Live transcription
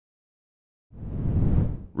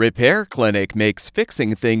Repair Clinic makes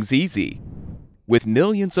fixing things easy, with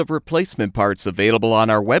millions of replacement parts available on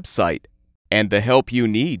our website and the help you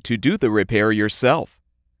need to do the repair yourself.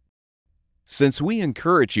 Since we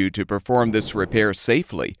encourage you to perform this repair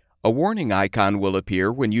safely, a warning icon will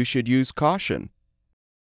appear when you should use caution.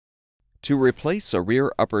 To replace a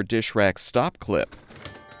rear upper dish rack stop clip,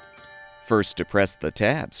 first depress the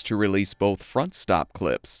tabs to release both front stop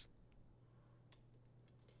clips.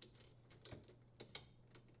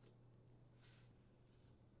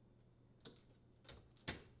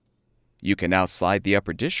 You can now slide the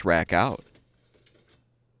upper dish rack out.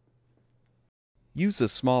 Use a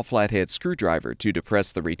small flathead screwdriver to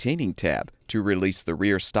depress the retaining tab to release the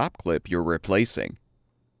rear stop clip you're replacing.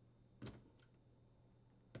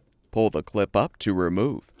 Pull the clip up to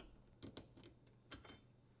remove.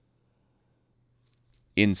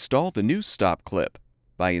 Install the new stop clip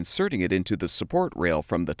by inserting it into the support rail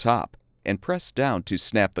from the top and press down to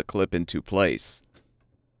snap the clip into place.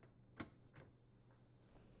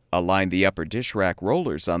 Align the upper dish rack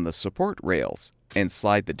rollers on the support rails and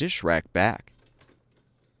slide the dish rack back.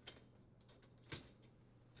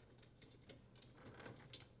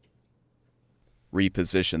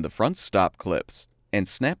 Reposition the front stop clips and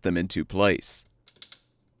snap them into place.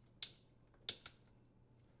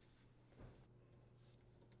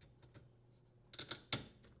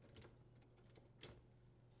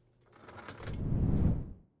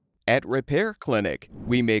 At Repair Clinic,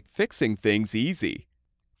 we make fixing things easy.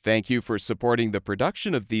 Thank you for supporting the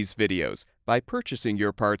production of these videos by purchasing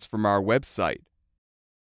your parts from our website.